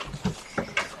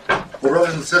Well,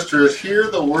 brothers and sisters, hear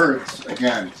the words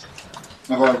again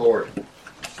of our Lord.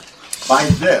 By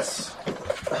this,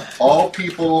 all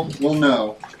people will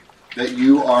know that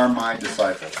you are my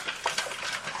disciples.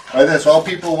 By this, all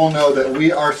people will know that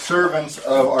we are servants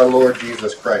of our Lord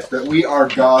Jesus Christ, that we are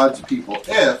God's people,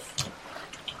 if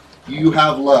you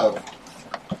have love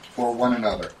for one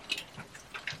another.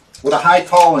 What a high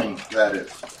calling that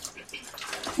is.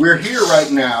 We're here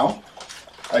right now,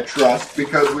 I trust,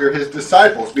 because we're his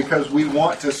disciples, because we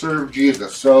want to serve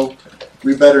Jesus. So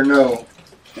we better know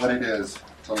what it is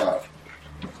to love.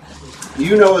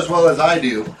 You know as well as I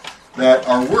do that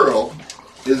our world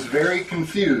is very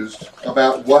confused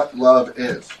about what love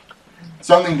is.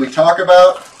 Something we talk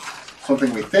about,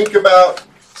 something we think about,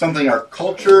 something our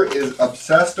culture is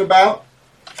obsessed about.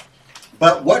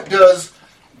 But what does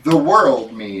the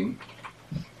world mean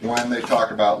when they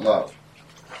talk about love?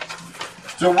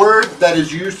 It's a word that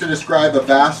is used to describe a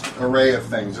vast array of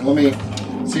things. And let me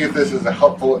see if this is a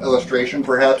helpful illustration.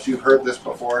 Perhaps you've heard this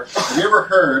before. Have you ever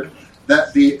heard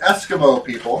that the Eskimo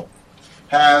people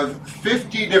have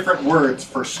 50 different words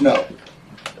for snow?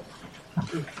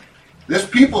 This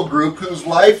people group, whose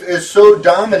life is so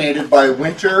dominated by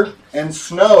winter and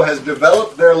snow, has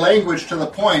developed their language to the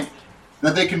point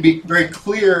that they can be very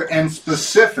clear and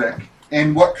specific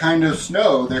in what kind of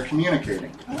snow they're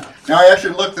communicating. Now, I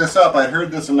actually looked this up. I'd heard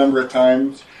this a number of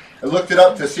times. I looked it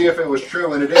up to see if it was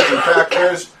true, and it is. In fact,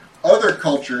 there's other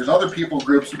cultures, other people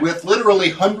groups with literally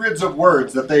hundreds of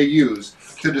words that they use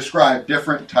to describe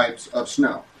different types of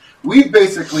snow. We've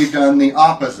basically done the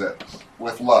opposite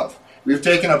with love. We've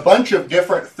taken a bunch of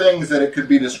different things that it could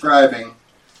be describing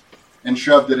and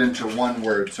shoved it into one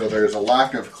word. So there's a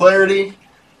lack of clarity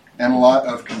and a lot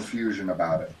of confusion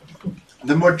about it.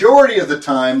 The majority of the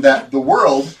time that the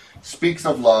world speaks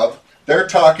of love, they're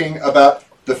talking about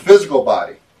the physical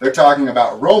body. They're talking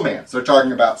about romance. They're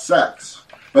talking about sex.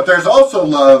 But there's also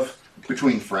love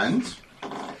between friends.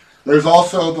 There's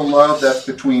also the love that's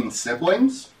between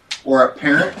siblings or a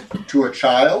parent to a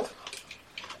child.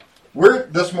 We're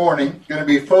this morning going to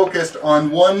be focused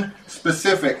on one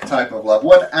specific type of love,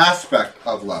 one aspect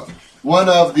of love. One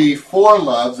of the four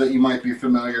loves that you might be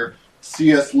familiar,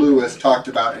 C.S. Lewis talked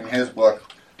about in his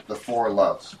book, The Four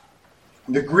Loves.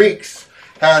 The Greeks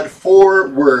had 4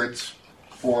 words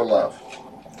for love.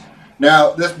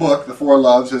 Now, this book, The Four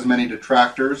Loves, has many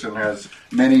detractors and has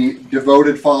many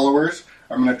devoted followers.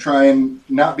 I'm going to try and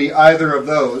not be either of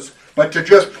those, but to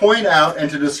just point out and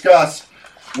to discuss,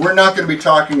 we're not going to be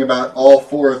talking about all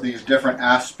 4 of these different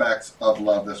aspects of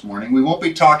love this morning. We won't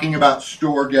be talking about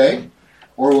storge,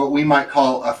 or what we might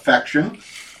call affection,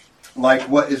 like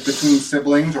what is between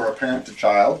siblings or a parent to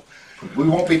child. We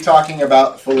won't be talking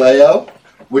about phileo,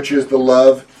 which is the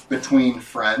love between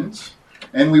friends.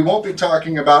 And we won't be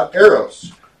talking about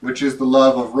eros, which is the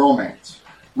love of romance.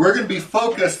 We're going to be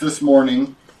focused this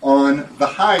morning on the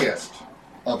highest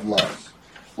of loves.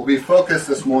 We'll be focused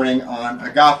this morning on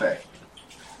agape.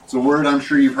 It's a word I'm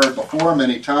sure you've heard before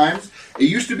many times. It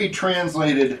used to be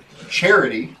translated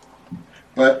charity,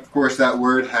 but of course that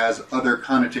word has other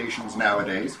connotations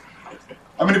nowadays.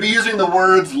 I'm going to be using the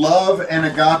words love and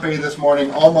agape this morning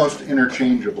almost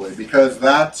interchangeably, because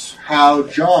that's how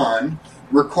John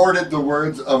recorded the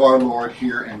words of our Lord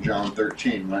here in John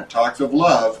 13. When it talks of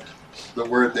love, the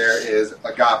word there is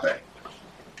agape.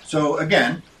 So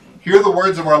again, hear the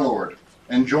words of our Lord,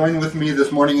 and join with me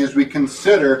this morning as we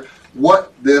consider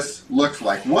what this looks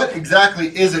like. What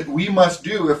exactly is it we must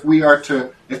do if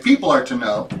people are to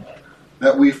know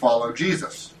that we follow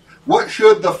Jesus? What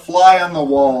should the fly on the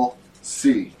wall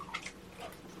see?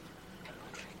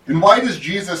 And why does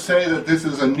Jesus say that this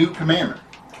is a new commandment?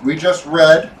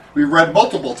 We read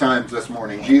multiple times this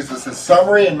morning Jesus'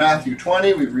 summary in Matthew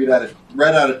 20. We've read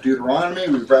out of Deuteronomy.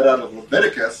 We've read out of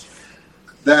Leviticus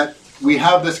that we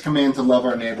have this command to love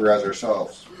our neighbor as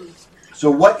ourselves.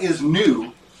 So what is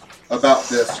new about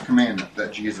this commandment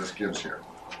that Jesus gives here?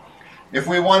 If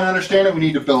we want to understand it, we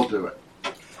need to build to it.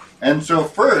 And so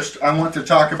first, I want to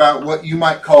talk about what you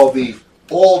might call the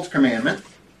Old Commandment,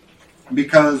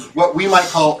 because what we might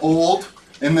call old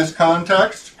in this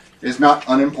context is not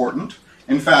unimportant.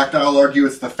 In fact, I'll argue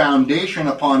it's the foundation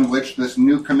upon which this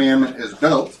new commandment is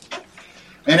built.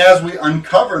 And as we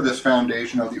uncover this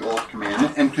foundation of the Old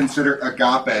Commandment and consider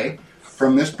agape,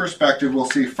 from this perspective, we'll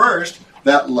see first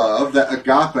that love, that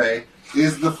agape,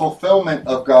 is the fulfillment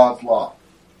of God's law.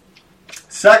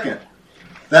 Second,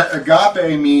 that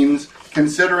agape means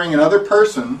considering another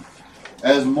person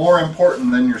as more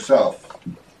important than yourself.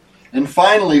 And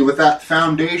finally, with that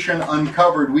foundation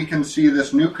uncovered, we can see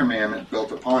this new commandment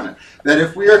built upon it. That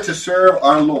if we are to serve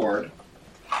our Lord,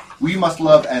 we must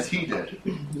love as he did,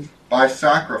 by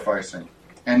sacrificing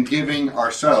and giving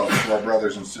ourselves to our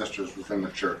brothers and sisters within the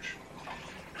church.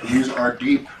 These are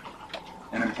deep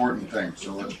and important things,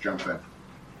 so let's jump in.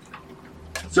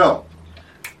 So,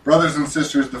 brothers and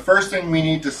sisters, the first thing we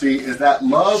need to see is that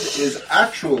love is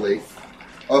actually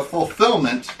a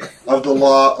fulfillment of the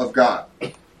law of God.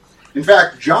 In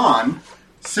fact, John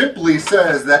simply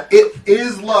says that it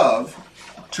is love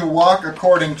to walk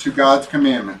according to God's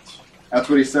commandments. That's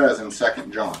what he says in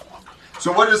 2 John.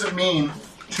 So what does it mean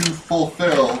to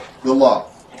fulfill the law?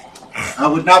 I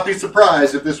would not be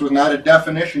surprised if this was not a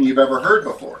definition you've ever heard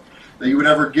before, that you would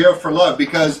ever give for love,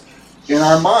 because in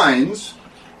our minds,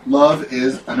 love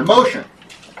is an emotion.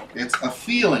 It's a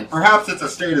feeling. Perhaps it's a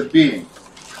state of being.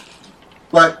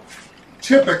 But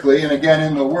typically, and again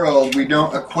in the world, we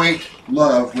don't equate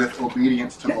love with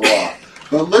obedience to the law.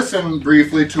 But listen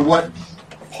briefly to what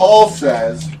Paul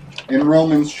says in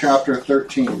Romans chapter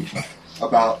 13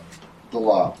 about the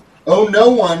law. Owe no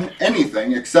one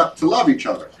anything except to love each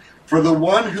other. For the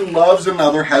one who loves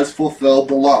another has fulfilled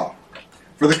the law.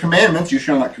 For the commandments, you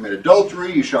shall not commit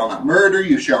adultery, you shall not murder,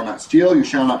 you shall not steal, you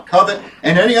shall not covet,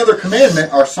 and any other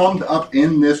commandment are summed up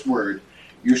in this word: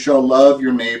 you shall love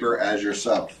your neighbor as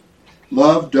yourself.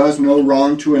 Love does no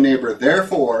wrong to a neighbor.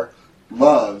 Therefore,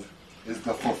 love is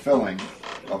the fulfilling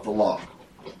of the law.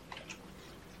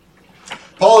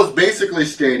 Paul is basically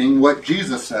stating what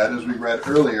Jesus said, as we read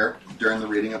earlier during the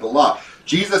reading of the law.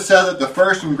 Jesus said that the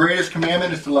first and greatest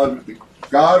commandment is to love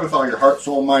God with all your heart,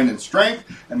 soul, mind, and strength,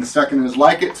 and the second is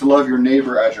like it, to love your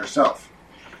neighbor as yourself.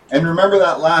 And remember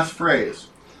that last phrase: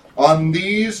 on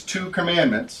these two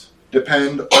commandments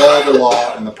depend all the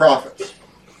law and the prophets.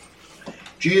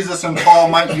 Jesus and Paul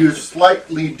might use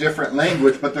slightly different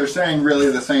language, but they're saying really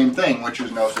the same thing, which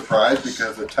is no surprise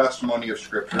because the testimony of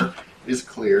Scripture is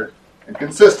clear and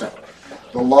consistent.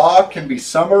 The law can be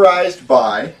summarized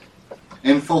by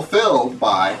and fulfilled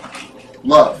by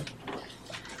love.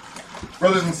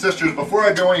 Brothers and sisters, before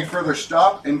I go any further,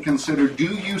 stop and consider,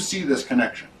 do you see this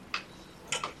connection?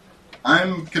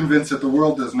 I'm convinced that the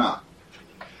world does not.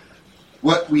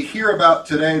 What we hear about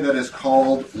today that is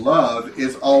called love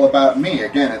is all about me.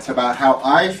 Again, it's about how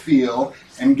I feel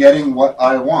and getting what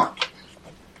I want.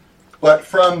 But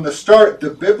from the start, the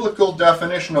biblical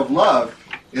definition of love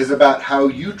is about how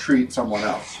you treat someone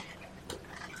else.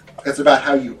 It's about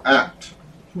how you act.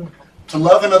 To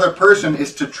love another person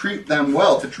is to treat them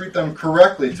well, to treat them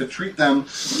correctly, to treat them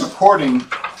according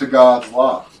to God's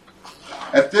law.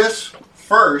 At this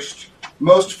first,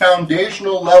 most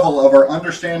foundational level of our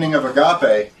understanding of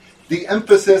agape, the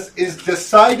emphasis is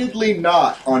decidedly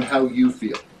not on how you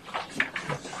feel.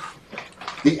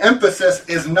 The emphasis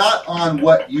is not on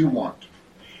what you want.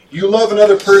 You love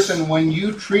another person when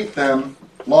you treat them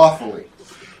lawfully.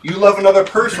 You love another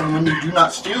person when you do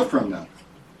not steal from them.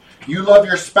 You love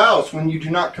your spouse when you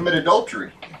do not commit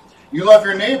adultery. You love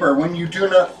your neighbor when you do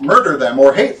not murder them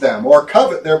or hate them or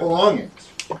covet their belongings.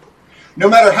 No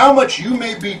matter how much you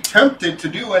may be tempted to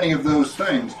do any of those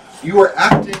things, you are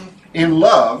acting in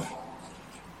love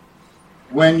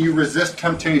when you resist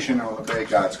temptation and obey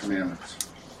God's commandments.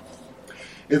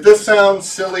 If this sounds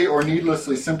silly or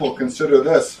needlessly simple, consider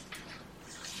this.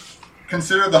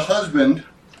 Consider the husband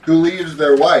who leaves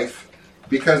their wife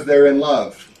because they're in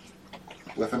love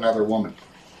with another woman.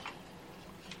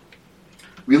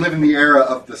 We live in the era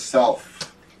of the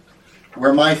self,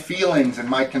 where my feelings and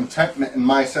my contentment and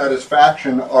my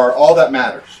satisfaction are all that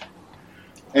matters,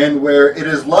 and where it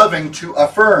is loving to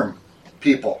affirm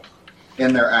people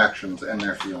in their actions and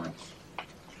their feelings.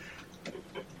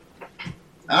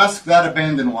 Ask that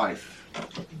abandoned wife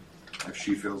if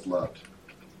she feels loved.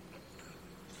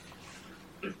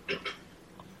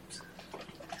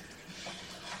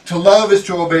 To love is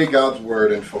to obey God's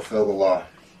word and fulfill the law.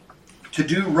 To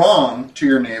do wrong to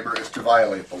your neighbor is to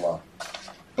violate the law.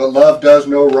 But love does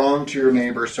no wrong to your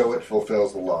neighbor, so it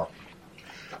fulfills the law.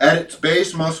 At its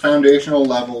base, most foundational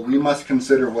level, we must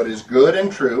consider what is good and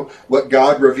true, what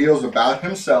God reveals about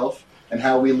himself, and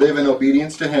how we live in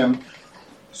obedience to him.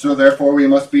 So therefore, we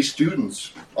must be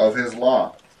students of his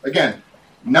law. Again,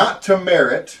 not to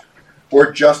merit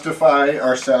or justify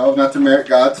ourselves, not to merit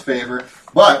God's favor,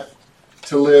 but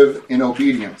to live in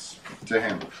obedience to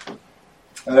him.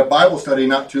 At a Bible study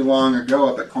not too long ago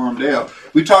up at Coram Deo,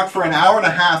 we talked for an hour and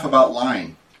a half about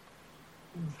lying.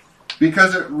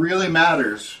 Because it really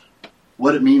matters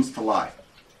what it means to lie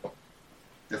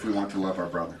if we want to love our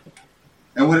brother.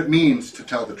 And what it means to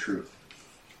tell the truth.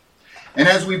 And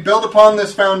as we build upon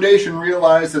this foundation,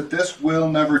 realize that this will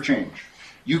never change.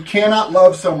 You cannot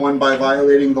love someone by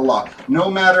violating the law, no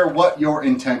matter what your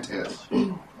intent is.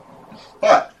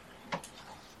 But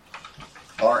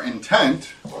our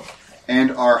intent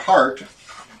and our heart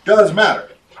does matter.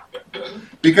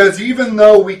 Because even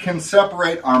though we can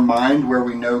separate our mind where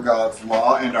we know God's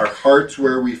law and our hearts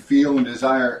where we feel and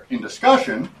desire in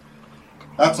discussion,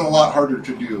 that's a lot harder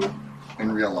to do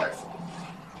in real life.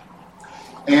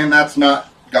 And that's not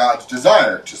God's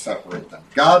desire to separate them.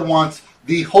 God wants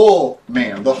the whole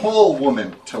man, the whole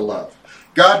woman to love.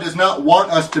 God does not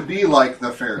want us to be like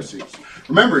the Pharisees.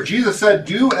 Remember, Jesus said,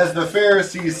 do as the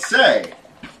Pharisees say.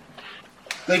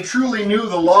 They truly knew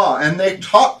the law, and they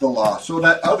taught the law so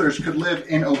that others could live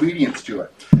in obedience to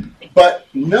it. But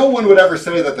no one would ever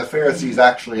say that the Pharisees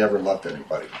actually ever loved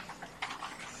anybody.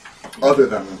 Other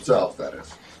than themselves, that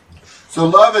is. So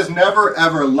love is never,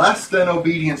 ever less than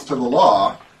obedience to the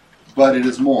law, but it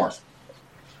is more.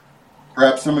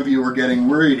 Perhaps some of you were getting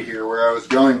worried here where I was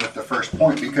going with the first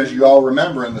point, because you all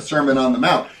remember in the Sermon on the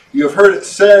Mount, you have heard it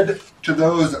said to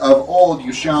those of old,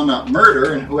 you shall not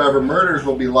murder, and whoever murders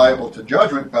will be liable to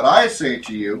judgment. But I say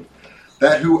to you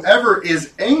that whoever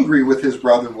is angry with his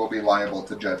brother will be liable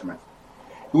to judgment.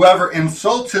 Whoever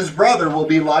insults his brother will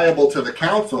be liable to the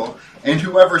council, and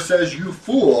whoever says you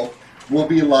fool will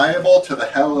be liable to the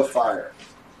hell of fire.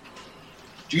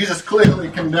 Jesus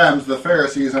clearly condemns the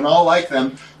Pharisees and all like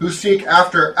them who seek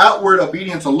after outward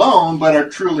obedience alone but are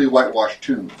truly whitewashed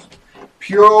tombs.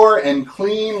 Pure and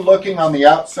clean looking on the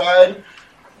outside,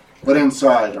 but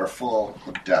inside are full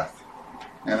of death.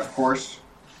 And of course,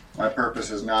 my purpose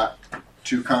is not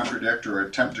to contradict or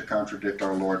attempt to contradict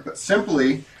our Lord, but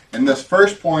simply, in this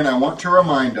first point, I want to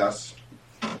remind us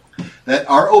that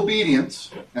our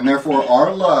obedience, and therefore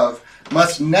our love,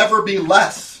 must never be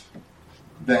less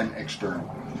than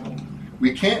external.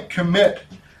 We can't commit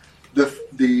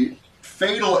the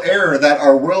fatal error that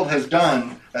our world has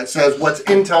done that says what's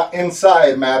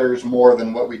inside matters more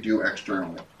than what we do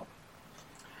externally.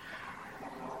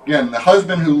 Again, the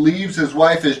husband who leaves his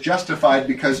wife is justified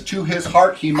because to his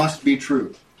heart he must be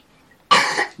true.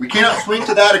 We cannot swing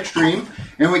to that extreme,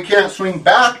 and we can't swing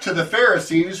back to the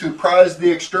Pharisees who prized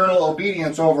the external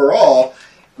obedience over all.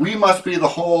 We must be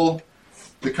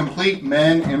the complete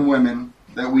men and women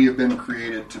that we have been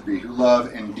created to be, who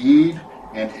love in deed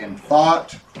and in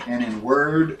thought and in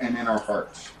word and in our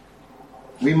hearts.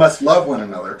 We must love one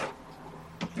another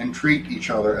and treat each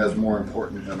other as more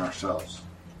important than ourselves.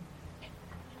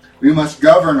 We must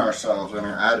govern ourselves and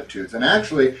our attitudes. And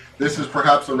actually, this is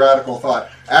perhaps a radical thought,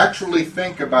 actually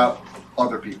think about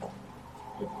other people.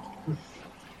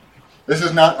 This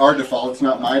is not our default, it's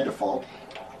not my default.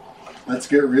 Let's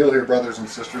get real here, brothers and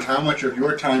sisters. How much of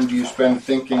your time do you spend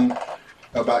thinking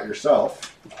about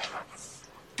yourself?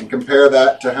 And compare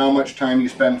that to how much time you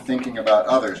spend thinking about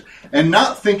others. And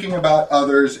not thinking about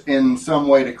others in some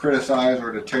way to criticize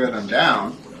or to tear them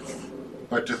down,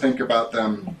 but to think about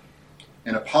them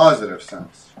in a positive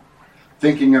sense.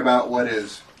 Thinking about what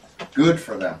is good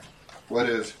for them, what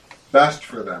is best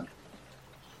for them.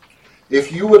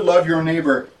 If you would love your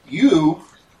neighbor, you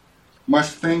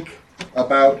must think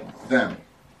about them.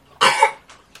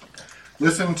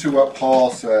 Listen to what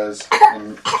Paul says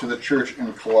to the church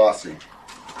in Colossae.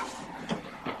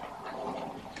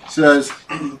 It says,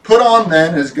 put on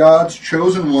then as God's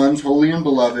chosen ones, holy and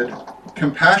beloved,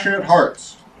 compassionate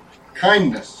hearts,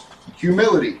 kindness,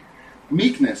 humility,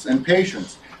 meekness, and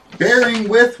patience, bearing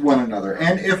with one another,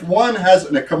 and if one has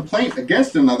a complaint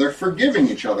against another, forgiving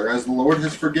each other, as the Lord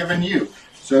has forgiven you,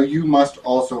 so you must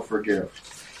also forgive.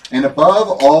 And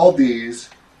above all these,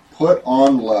 put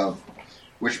on love,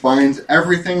 which binds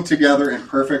everything together in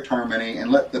perfect harmony,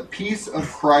 and let the peace of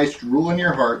Christ rule in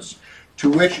your hearts, to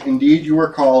which indeed you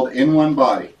are called in one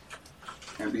body,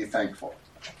 and be thankful.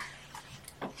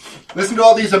 Listen to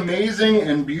all these amazing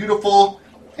and beautiful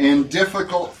and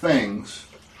difficult things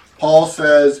Paul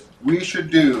says we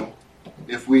should do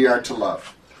if we are to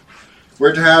love.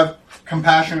 We're to have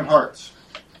compassionate hearts.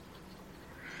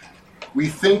 We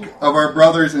think of our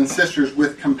brothers and sisters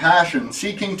with compassion,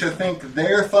 seeking to think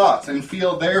their thoughts and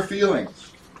feel their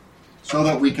feelings so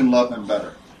that we can love them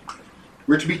better.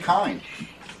 We're to be kind.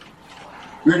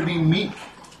 We're to be meek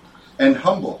and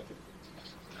humble,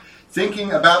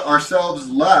 thinking about ourselves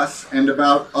less and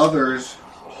about others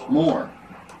more.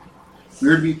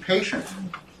 We're to be patient,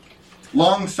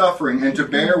 long-suffering, and to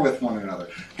bear with one another.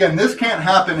 Again, this can't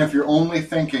happen if you're only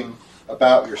thinking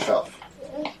about yourself.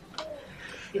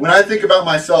 When I think about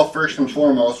myself first and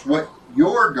foremost, what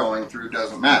you're going through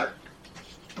doesn't matter.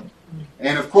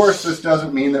 And of course, this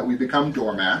doesn't mean that we become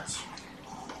doormats.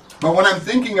 But when I'm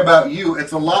thinking about you,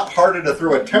 it's a lot harder to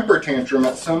throw a temper tantrum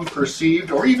at some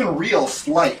perceived or even real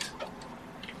slight,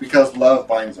 because love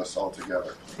binds us all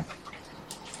together.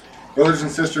 Brothers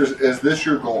and sisters, is this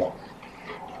your goal?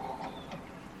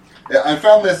 I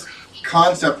found this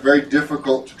concept very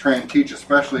difficult to try and teach,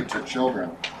 especially to children.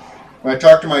 When I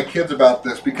talk to my kids about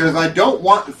this, because I don't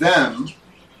want them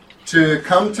to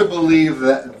come to believe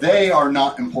that they are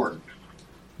not important,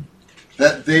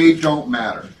 that they don't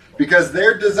matter. Because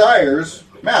their desires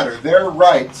matter, their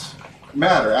rights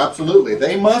matter, absolutely.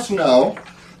 They must know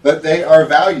that they are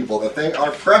valuable, that they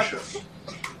are precious.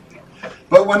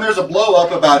 But when there's a blow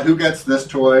up about who gets this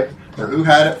toy or who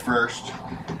had it first,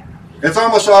 it's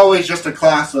almost always just a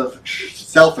class of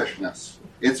selfishness.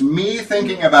 It's me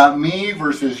thinking about me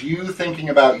versus you thinking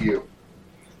about you.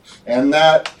 And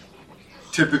that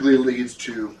typically leads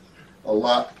to a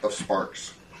lot of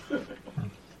sparks.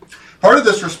 Part of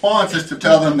this response is to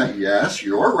tell them that yes,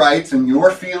 your rights and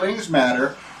your feelings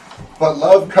matter, but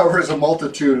love covers a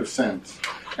multitude of sins.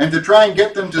 And to try and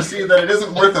get them to see that it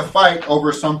isn't worth a fight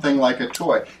over something like a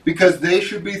toy, because they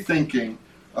should be thinking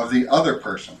of the other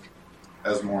person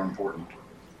as more important.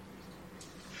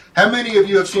 How many of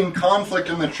you have seen conflict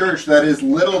in the church that is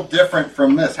little different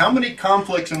from this? How many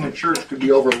conflicts in the church could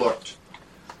be overlooked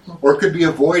or could be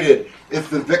avoided if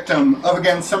the victim of,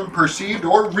 again, some perceived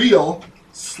or real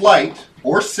slight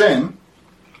or sin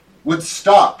would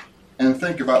stop and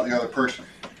think about the other person?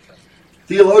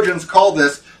 Theologians call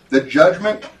this the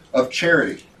judgment of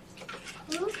charity.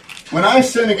 When I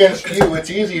sin against you, it's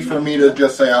easy for me to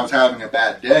just say I was having a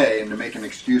bad day and to make an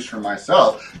excuse for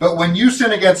myself. But when you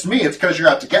sin against me, it's because you're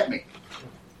out to get me.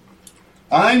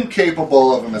 I'm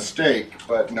capable of a mistake,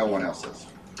 but no one else is.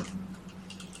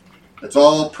 It's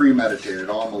all premeditated,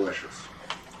 all malicious.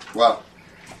 Well,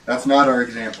 that's not our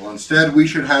example. Instead, we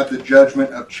should have the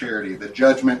judgment of charity, the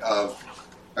judgment of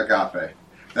agape,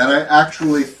 that I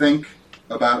actually think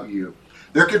about you.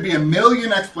 There could be a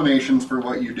million explanations for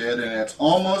what you did, and it's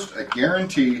almost a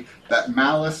guarantee that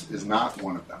malice is not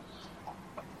one of them.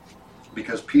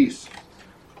 Because peace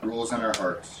rules in our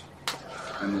hearts,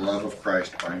 and the love of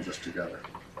Christ binds us together.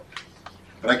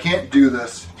 But I can't do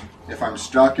this if I'm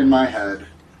stuck in my head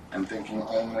and thinking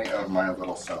only of my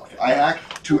little self. I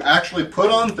have to actually put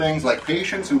on things like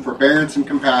patience and forbearance and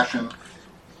compassion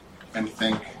and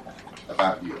think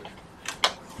about you.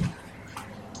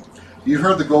 You've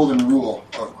heard the golden rule,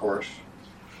 of course.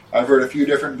 I've heard a few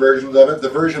different versions of it. The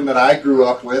version that I grew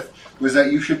up with was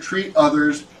that you should treat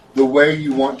others the way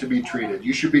you want to be treated.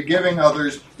 You should be giving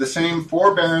others the same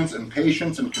forbearance and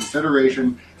patience and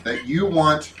consideration that you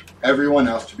want everyone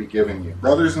else to be giving you.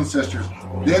 Brothers and sisters,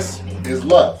 this is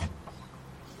love.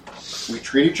 We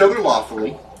treat each other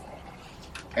lawfully,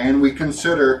 and we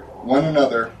consider one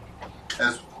another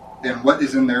as in what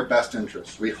is in their best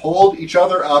interest. We hold each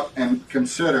other up and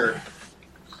consider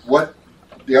what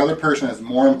the other person is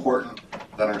more important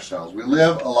than ourselves. We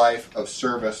live a life of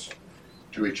service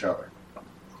to each other.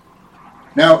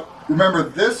 Now, remember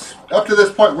this, up to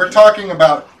this point, we're talking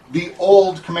about the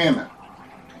old commandment.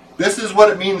 This is what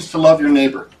it means to love your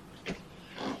neighbor.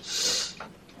 This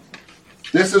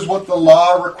is what the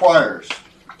law requires.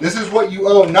 This is what you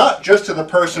owe not just to the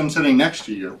person sitting next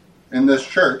to you in this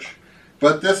church,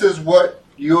 but this is what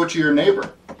you owe to your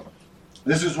neighbor.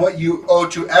 This is what you owe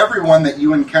to everyone that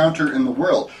you encounter in the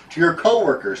world, to your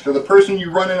coworkers, to the person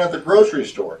you run in at the grocery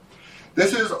store.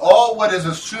 This is all what is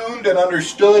assumed and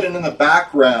understood and in the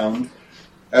background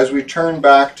as we turn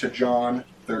back to John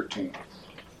 13.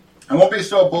 I won't be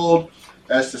so bold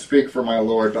as to speak for my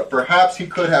Lord, but perhaps he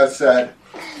could have said,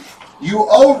 you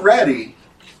already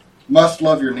must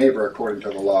love your neighbor according to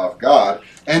the law of God,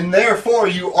 and therefore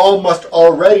you all must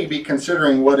already be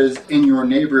considering what is in your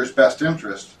neighbor's best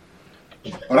interest.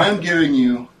 But I'm giving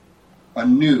you a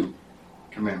new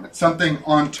commandment, something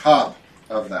on top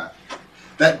of that.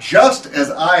 That just as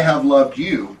I have loved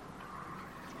you,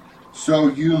 so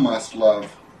you must love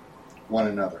one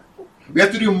another. We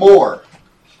have to do more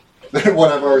than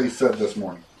what I've already said this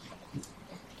morning.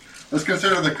 Let's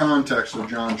consider the context of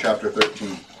John chapter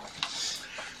 13.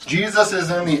 Jesus is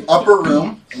in the upper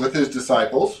room with his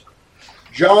disciples.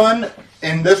 John,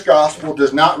 in this gospel,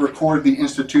 does not record the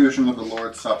institution of the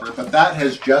Lord's Supper, but that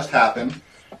has just happened,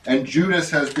 and Judas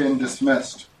has been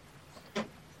dismissed.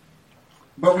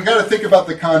 But we got to think about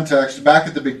the context. Back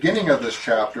at the beginning of this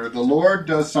chapter, the Lord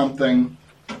does something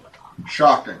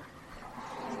shocking.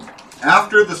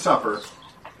 After the supper,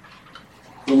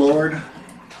 the Lord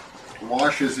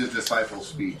washes his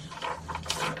disciples' feet.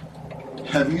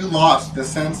 Have you lost the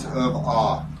sense of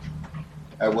awe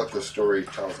at what the story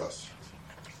tells us?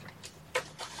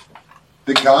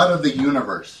 The God of the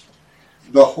universe,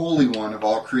 the Holy One of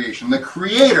all creation, the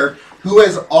Creator who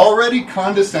has already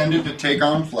condescended to take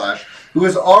on flesh, who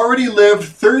has already lived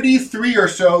 33 or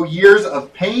so years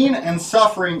of pain and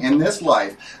suffering in this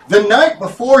life, the night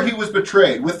before he was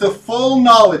betrayed, with the full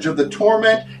knowledge of the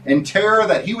torment and terror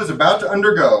that he was about to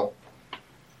undergo,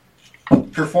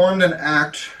 performed an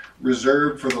act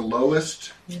reserved for the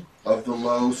lowest of the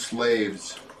low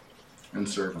slaves and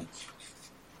servants.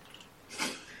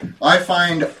 I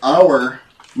find our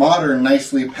modern,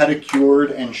 nicely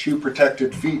pedicured and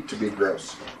shoe-protected feet to be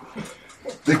gross.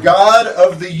 The God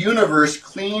of the universe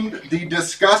cleaned the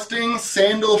disgusting,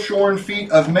 sandal-shorn feet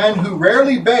of men who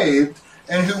rarely bathed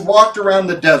and who walked around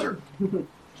the desert.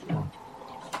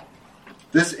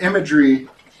 This imagery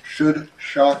should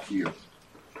shock you.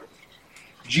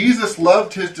 Jesus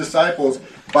loved his disciples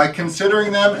by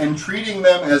considering them and treating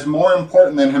them as more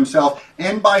important than himself,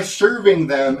 and by serving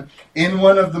them in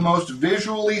one of the most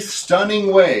visually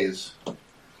stunning ways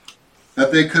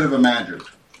that they could have imagined.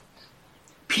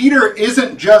 Peter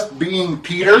isn't just being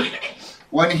Peter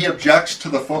when he objects to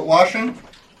the foot washing.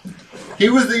 He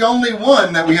was the only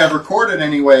one that we have recorded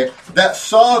anyway that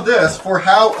saw this for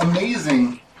how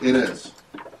amazing it is.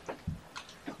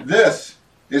 This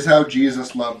is how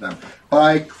Jesus loved them,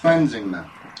 by cleansing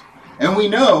them. And we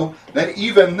know that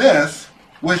even this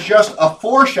was just a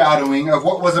foreshadowing of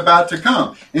what was about to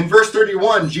come. In verse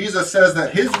 31, Jesus says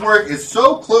that his work is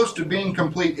so close to being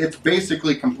complete, it's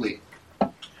basically complete.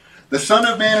 The Son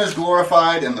of Man is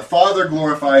glorified and the Father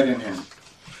glorified in him.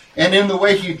 And in the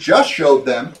way he just showed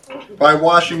them by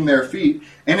washing their feet,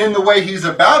 and in the way he's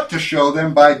about to show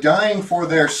them by dying for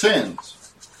their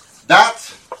sins.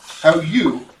 That's how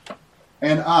you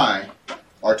and I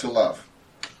are to love.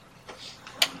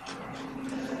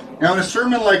 Now, in a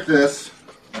sermon like this,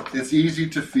 it's easy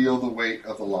to feel the weight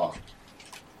of the law.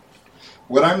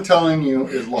 What I'm telling you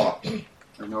is law.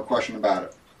 There's no question about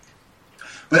it.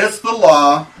 But it's the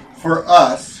law for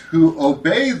us who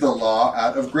obey the law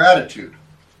out of gratitude.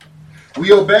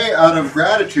 We obey out of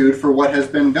gratitude for what has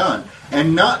been done,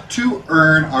 and not to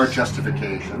earn our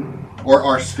justification or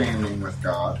our standing with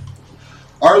God.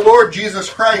 Our Lord Jesus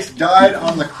Christ died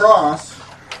on the cross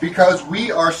because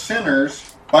we are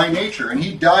sinners by nature, and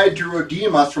he died to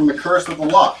redeem us from the curse of the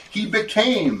law. He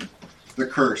became the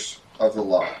curse of the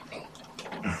law.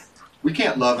 We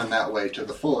can't love in that way to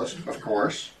the fullest, of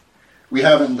course. We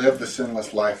haven't lived the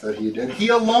sinless life that he did. He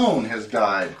alone has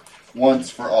died once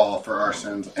for all for our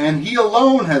sins, and he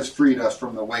alone has freed us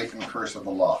from the weight and curse of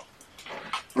the law.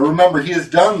 But remember, he has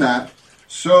done that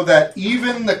so that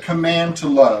even the command to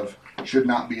love should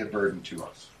not be a burden to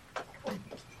us.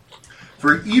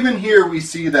 For even here we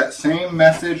see that same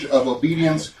message of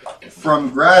obedience from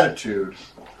gratitude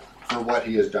for what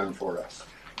he has done for us.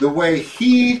 The way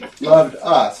he loved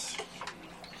us,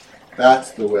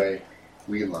 that's the way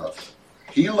we love.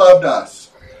 He loved us,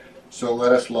 so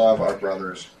let us love our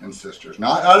brothers and sisters.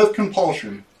 Not out of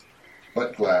compulsion,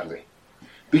 but gladly.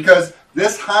 Because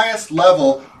this highest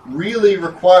level really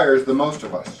requires the most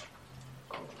of us.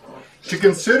 To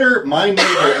consider my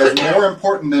neighbor as more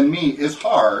important than me is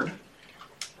hard,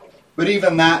 but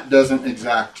even that doesn't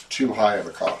exact too high of a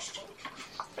cost.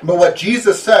 But what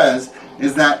Jesus says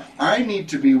is that I need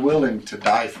to be willing to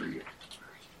die for you.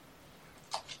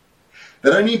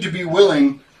 That I need to be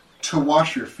willing to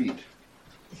wash your feet.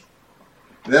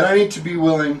 That I need to be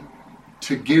willing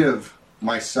to give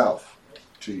myself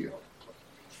to you.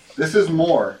 This is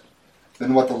more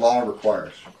than what the law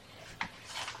requires,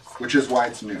 which is why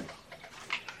it's new.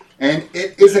 And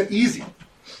it isn't easy,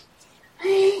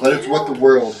 but it's what the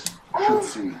world should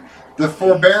see. The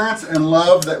forbearance and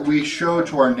love that we show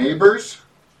to our neighbors,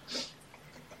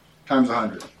 times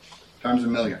 100, times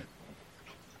 1,000,000.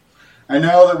 I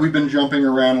know that we've been jumping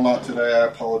around a lot today. I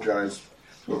apologize.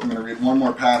 So I'm going to read one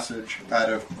more passage out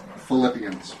of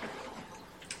Philippians.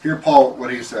 Hear Paul,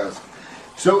 what he says.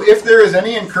 So if there is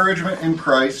any encouragement in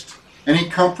Christ, any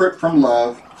comfort from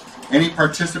love, any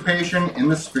participation in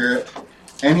the Spirit,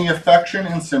 any affection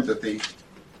and sympathy,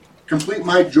 complete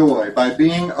my joy by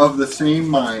being of the same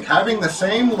mind, having the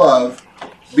same love,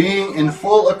 being in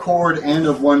full accord and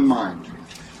of one mind.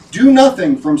 Do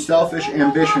nothing from selfish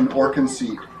ambition or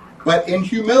conceit, but in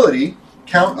humility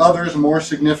count others more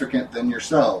significant than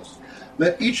yourselves.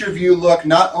 Let each of you look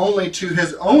not only to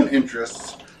his own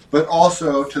interests, but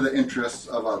also to the interests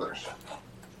of others.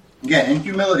 Again, in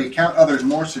humility, count others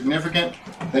more significant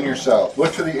than yourselves.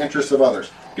 Look to the interests of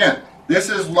others. Again, this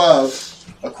is love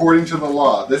according to the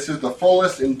law. This is the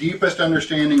fullest and deepest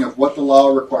understanding of what the law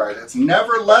requires. It's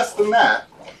never less than that,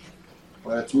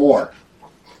 but it's more.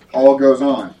 All goes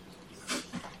on.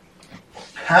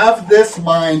 Have this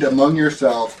mind among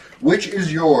yourselves, which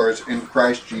is yours in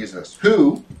Christ Jesus,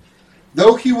 who,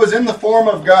 though he was in the form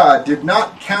of God, did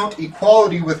not count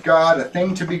equality with God a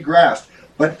thing to be grasped,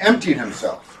 but emptied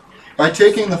himself by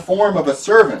taking the form of a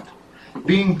servant,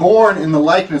 being born in the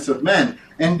likeness of men,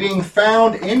 and being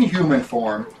found in human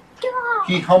form,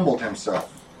 he humbled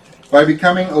himself by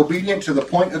becoming obedient to the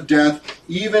point of death,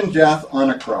 even death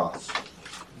on a cross.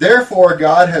 Therefore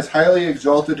God has highly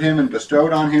exalted him and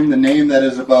bestowed on him the name that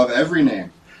is above every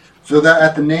name, so that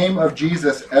at the name of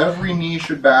Jesus every knee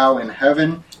should bow in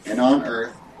heaven and on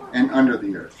earth and under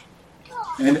the earth,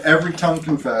 and every tongue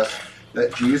confess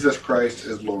that Jesus Christ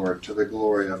is Lord, to the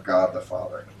glory of God the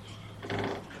Father.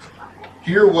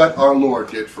 Hear what our Lord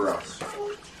did for us,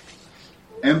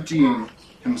 emptying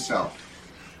himself.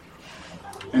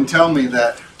 And tell me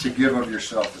that to give of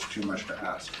yourself is too much to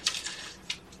ask.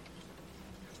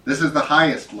 This is the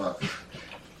highest love,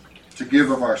 to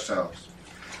give of ourselves.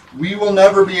 We will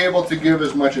never be able to give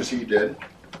as much as he did,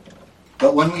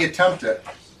 but when we attempt it,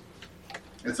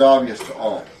 it's obvious to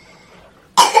all.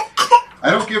 I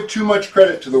don't give too much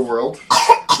credit to the world.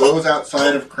 Those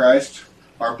outside of Christ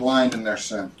are blind in their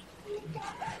sin.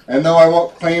 And though I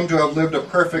won't claim to have lived a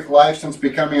perfect life since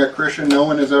becoming a Christian, no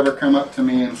one has ever come up to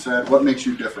me and said, "What makes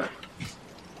you different?"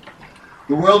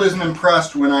 The world isn't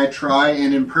impressed when I try,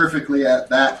 and imperfectly at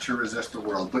that, to resist the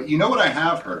world. But you know what I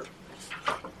have heard?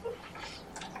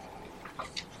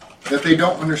 That they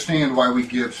don't understand why we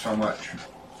give so much.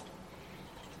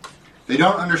 They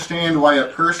don't understand why a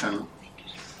person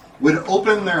would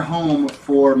open their home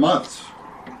for months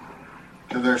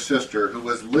to their sister who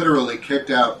was literally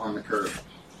kicked out on the curb.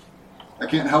 I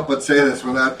can't help but say this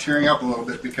without tearing up a little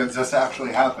bit, because this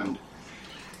actually happened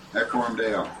at Coram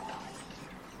Deo.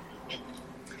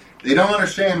 They don't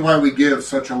understand why we give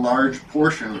such a large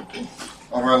portion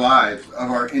of our lives, of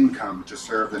our income, to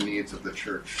serve the needs of the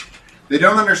church. They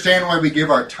don't understand why we give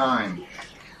our time.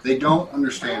 They don't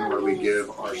understand why we give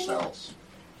ourselves.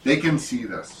 They can see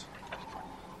this.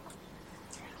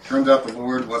 Turns out the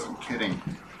Lord wasn't kidding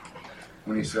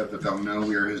when he said that they'll know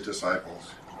we are his disciples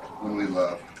when we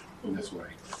love in this way.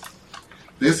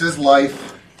 This is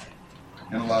life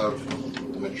and love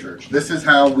in the church. This is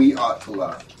how we ought to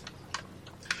love.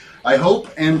 I hope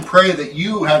and pray that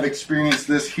you have experienced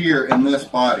this here in this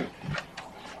body,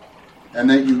 and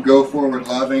that you go forward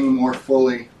loving more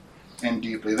fully and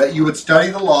deeply. That you would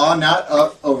study the law, not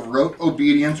of rote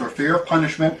obedience or fear of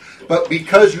punishment, but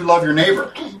because you love your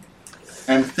neighbor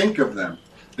and think of them.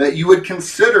 That you would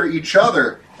consider each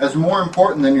other as more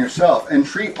important than yourself, and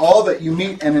treat all that you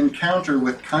meet and encounter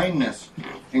with kindness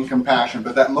and compassion,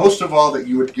 but that most of all that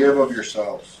you would give of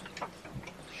yourselves.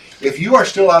 If you are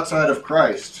still outside of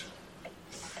Christ,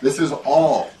 this is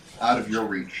all out of your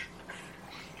reach.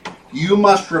 You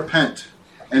must repent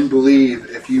and believe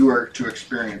if you are to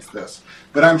experience this.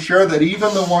 But I'm sure that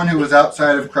even the one who is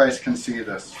outside of Christ can see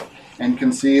this, and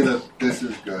can see that this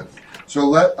is good. So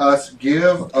let us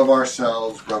give of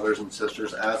ourselves, brothers and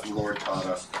sisters, as the Lord taught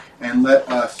us, and let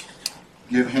us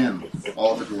give him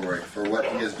all the glory for what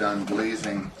he has done,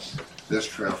 blazing this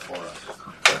trail for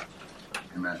us.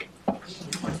 Amen.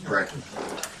 Let's pray.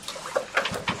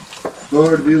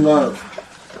 Lord, we love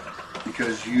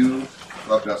because you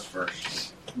loved us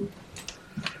first.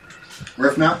 Or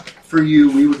if not for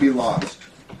you, we would be lost.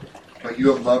 But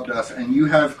you have loved us, and you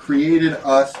have created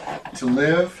us to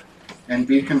live and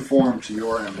be conformed to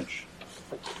your image.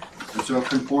 And so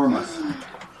conform us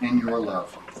in your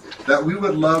love. That we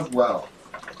would love well.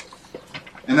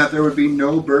 And that there would be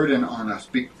no burden on us,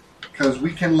 because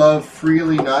we can love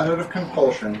freely, not out of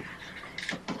compulsion,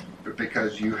 but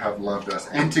because you have loved us.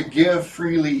 And to give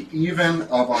freely even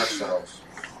of ourselves,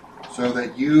 so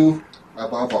that you,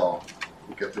 above all,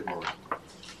 will get the glory.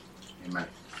 Amen.